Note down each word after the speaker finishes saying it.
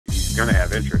going to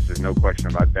have interest. There's no question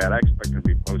about that. I expect it to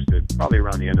be posted probably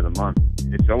around the end of the month.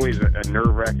 It's always a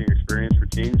nerve-wracking experience for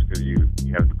teams because you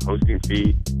have the posting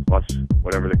fee plus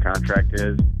whatever the contract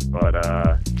is. But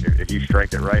if you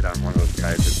strike it right on one of those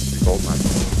guys, it's a gold mine.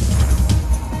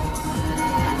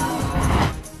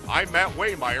 I'm Matt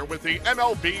Waymeyer with the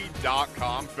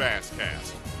MLB.com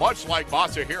FastCast. Much like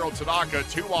Masahiro Tanaka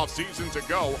 2 off seasons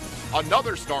ago,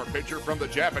 another star pitcher from the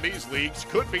Japanese leagues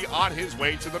could be on his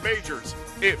way to the majors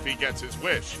if he gets his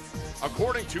wish.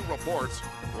 According to reports,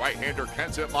 right-hander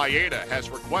Kenta Maeda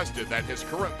has requested that his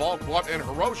current ball club in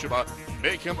Hiroshima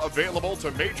make him available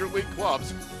to major league clubs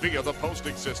via the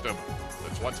posting system. The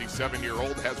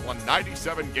 27-year-old has won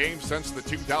 97 games since the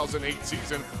 2008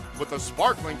 season with a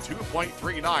sparkling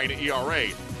 2.39 ERA,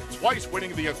 twice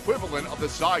winning the equivalent of the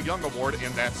Cy Young Award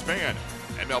in that span.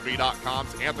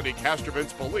 MLB.com's Anthony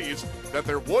Kastrovitz believes that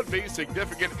there would be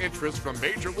significant interest from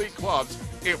major league clubs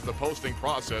if the posting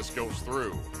process goes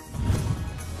through.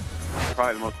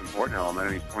 Probably the most important element.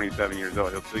 I mean, he's 27 years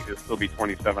old. He'll still be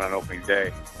 27 on opening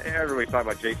day. Everybody's talking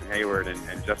about Jason Hayward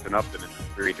and Justin Upton in the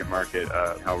free agent market,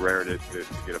 how rare it is to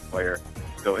get a player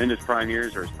still in his prime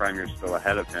years or his prime years still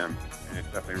ahead of him. And it's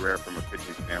definitely rare from a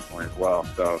pitching standpoint as well.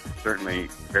 So certainly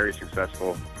very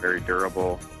successful, very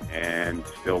durable, and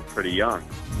still pretty young.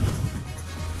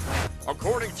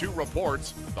 According to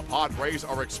reports, the Padres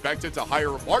are expected to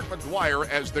hire Mark McGwire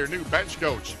as their new bench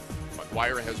coach.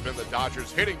 McGwire has been the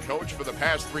Dodgers' hitting coach for the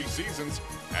past 3 seasons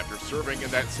after serving in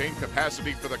that same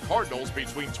capacity for the Cardinals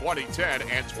between 2010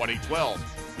 and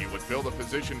 2012. He would fill the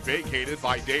position vacated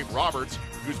by Dave Roberts,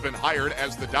 who's been hired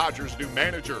as the Dodgers' new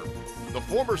manager. The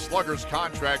former Slugger's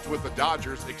contract with the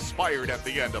Dodgers expired at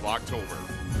the end of October.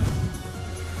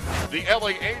 The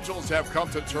LA Angels have come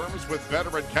to terms with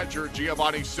veteran catcher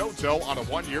Giovanni Soto on a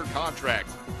 1-year contract.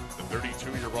 The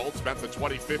 32-year-old spent the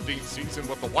 2015 season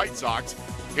with the White Sox,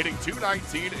 hitting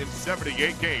 .219 in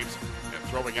 78 games and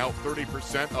throwing out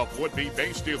 30% of would-be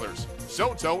base stealers.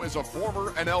 Soto is a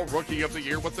former NL Rookie of the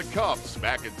Year with the Cubs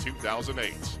back in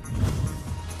 2008.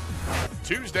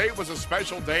 Tuesday was a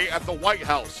special day at the White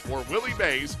House for Willie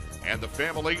Mays and the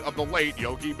family of the late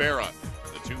Yogi Berra.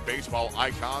 The 2 baseball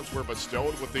icons were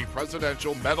bestowed with the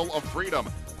Presidential Medal of Freedom,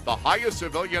 the highest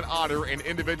civilian honor an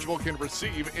individual can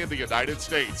receive in the United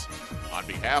States. On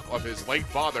behalf of his late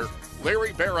father,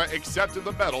 Larry Berra accepted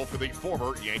the medal for the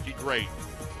former Yankee great.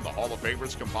 The Hall of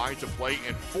Famers combined to play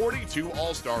in 42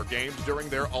 All-Star games during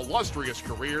their illustrious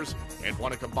careers and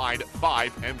won a combined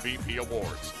 5 MVP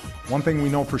awards. One thing we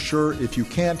know for sure, if you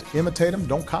can't imitate them,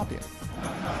 don't copy them.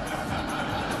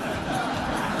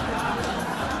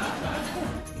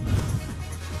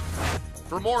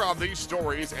 For more on these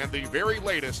stories and the very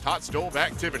latest hot stove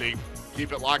activity,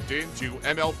 keep it locked in to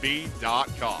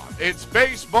MLB.com. It's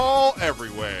baseball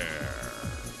everywhere.